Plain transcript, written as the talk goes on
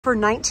For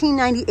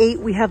 $19.98,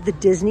 we have the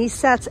Disney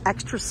sets,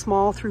 extra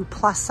small through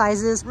plus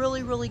sizes.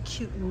 Really, really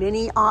cute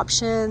mini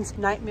options.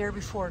 Nightmare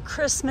Before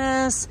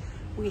Christmas.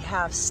 We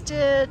have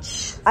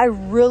Stitch. I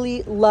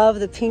really love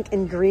the pink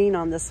and green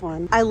on this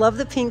one. I love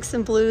the pinks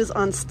and blues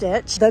on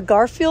Stitch. The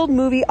Garfield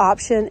movie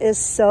option is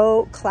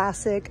so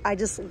classic. I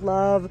just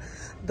love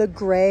the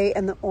gray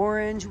and the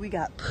orange. We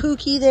got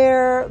Pookie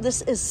there.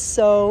 This is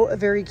so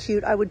very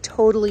cute. I would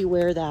totally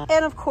wear that.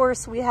 And of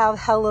course we have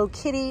Hello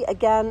Kitty.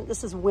 Again,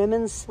 this is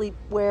women's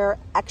sleepwear,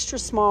 extra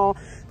small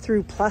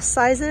through plus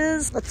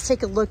sizes. Let's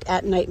take a look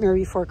at Nightmare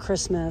Before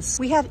Christmas.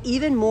 We have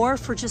even more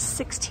for just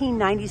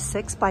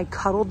 $16.96 by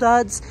Cuddle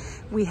Duds.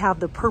 We have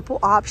the purple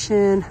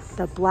option,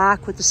 the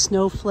black with the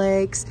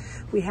snowflakes.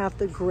 We have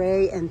the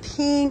gray and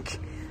pink.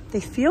 They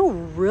feel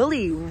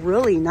really,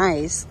 really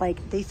nice.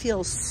 Like they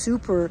feel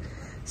super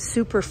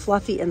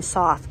fluffy and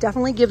soft.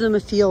 Definitely give them a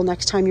feel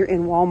next time you're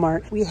in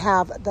Walmart. We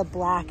have the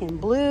black and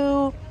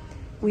blue.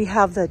 We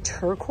have the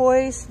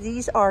turquoise.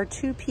 These are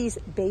 2-piece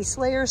base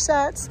layer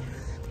sets.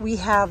 We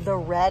have the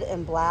red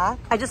and black.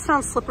 I just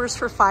found slippers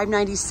for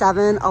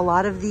 $5.97. A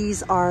lot of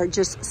these are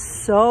just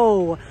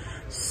so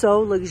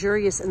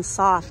luxurious and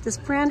soft. This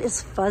brand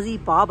is Fuzzy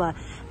Baba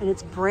and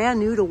it's brand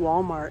new to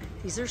Walmart.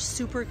 These are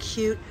super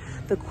cute.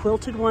 The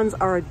quilted ones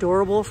are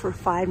adorable for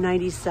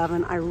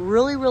 $5.97. I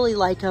really, really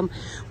like them.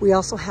 We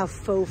also have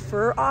faux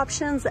fur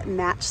options that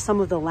match some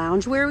of the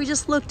loungewear we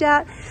just looked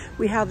at.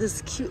 We have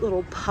this cute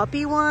little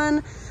puppy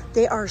one.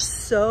 They are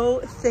so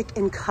thick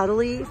and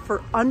cuddly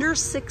for under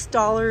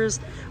 $6.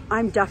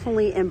 I'm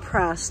definitely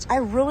impressed. I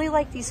really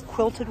like these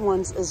quilted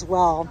ones as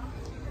well.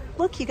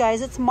 Look, you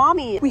guys, it's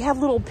mommy. We have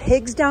little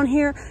pigs down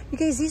here. You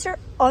guys, these are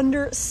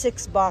under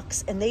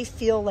 $6 and they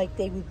feel like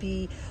they would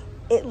be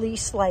at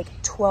least like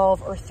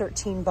 12 or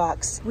 13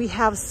 bucks. We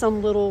have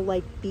some little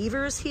like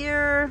beavers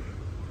here.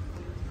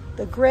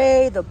 The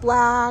gray, the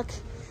black.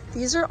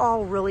 These are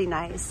all really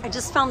nice. I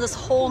just found this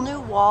whole new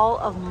wall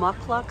of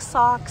Muckluck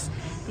socks.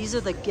 These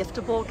are the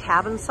giftable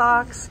cabin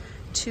socks.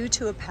 2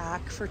 to a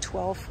pack for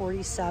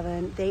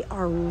 $12.47. They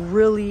are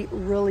really,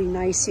 really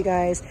nice, you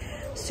guys.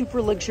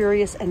 Super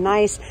luxurious and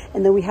nice.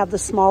 And then we have the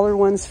smaller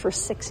ones for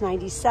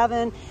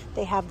 $6.97.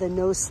 They have the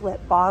no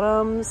slit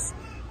bottoms.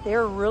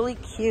 They're really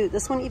cute.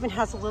 This one even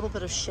has a little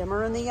bit of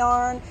shimmer in the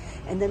yarn.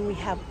 And then we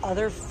have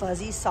other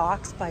fuzzy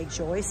socks by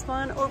Joy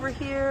Spun over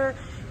here.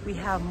 We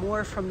have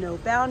more from No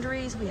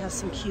Boundaries. We have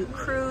some cute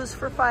crews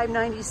for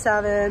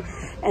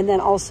 $5.97, and then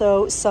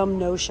also some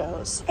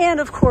no-shows. And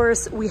of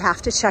course, we have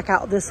to check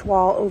out this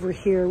wall over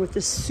here with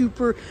the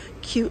super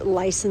cute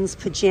licensed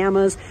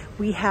pajamas.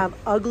 We have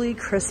ugly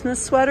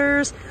Christmas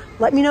sweaters.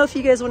 Let me know if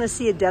you guys want to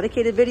see a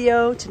dedicated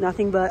video to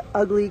nothing but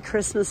ugly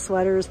Christmas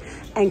sweaters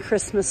and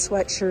Christmas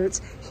sweatshirts.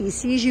 He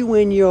sees you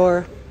when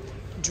you're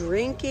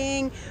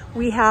drinking.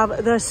 We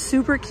have the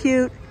super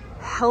cute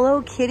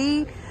Hello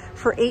Kitty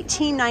for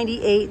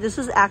 $18.98. This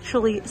is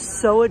actually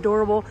so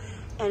adorable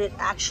and it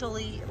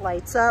actually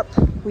lights up.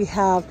 We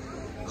have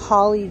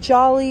Holly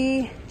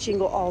Jolly,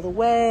 Jingle All the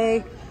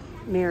Way,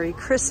 Merry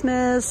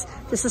Christmas.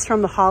 This is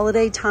from the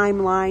holiday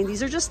timeline.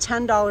 These are just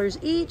 $10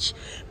 each.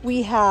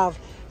 We have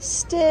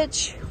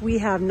Stitch. We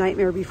have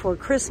Nightmare Before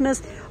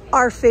Christmas.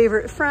 Our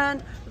favorite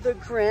friend, the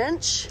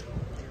Grinch.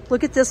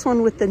 Look at this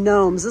one with the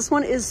gnomes. This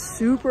one is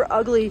super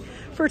ugly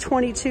for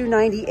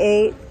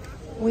 $22.98.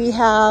 We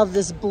have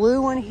this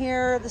blue one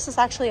here. This is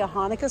actually a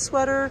Hanukkah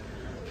sweater,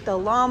 the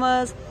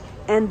llamas,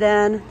 and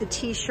then the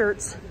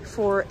t-shirts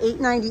for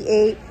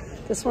 $8.98.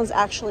 This one's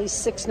actually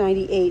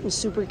 $6.98 and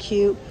super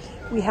cute.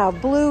 We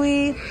have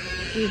Bluey,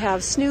 we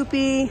have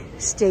Snoopy,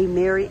 Stay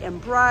Merry and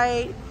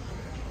Bright,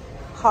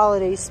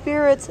 Holiday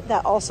Spirits,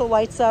 that also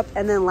lights up.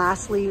 And then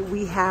lastly,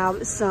 we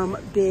have some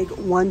big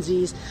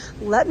onesies.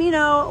 Let me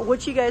know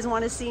what you guys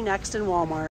want to see next in Walmart.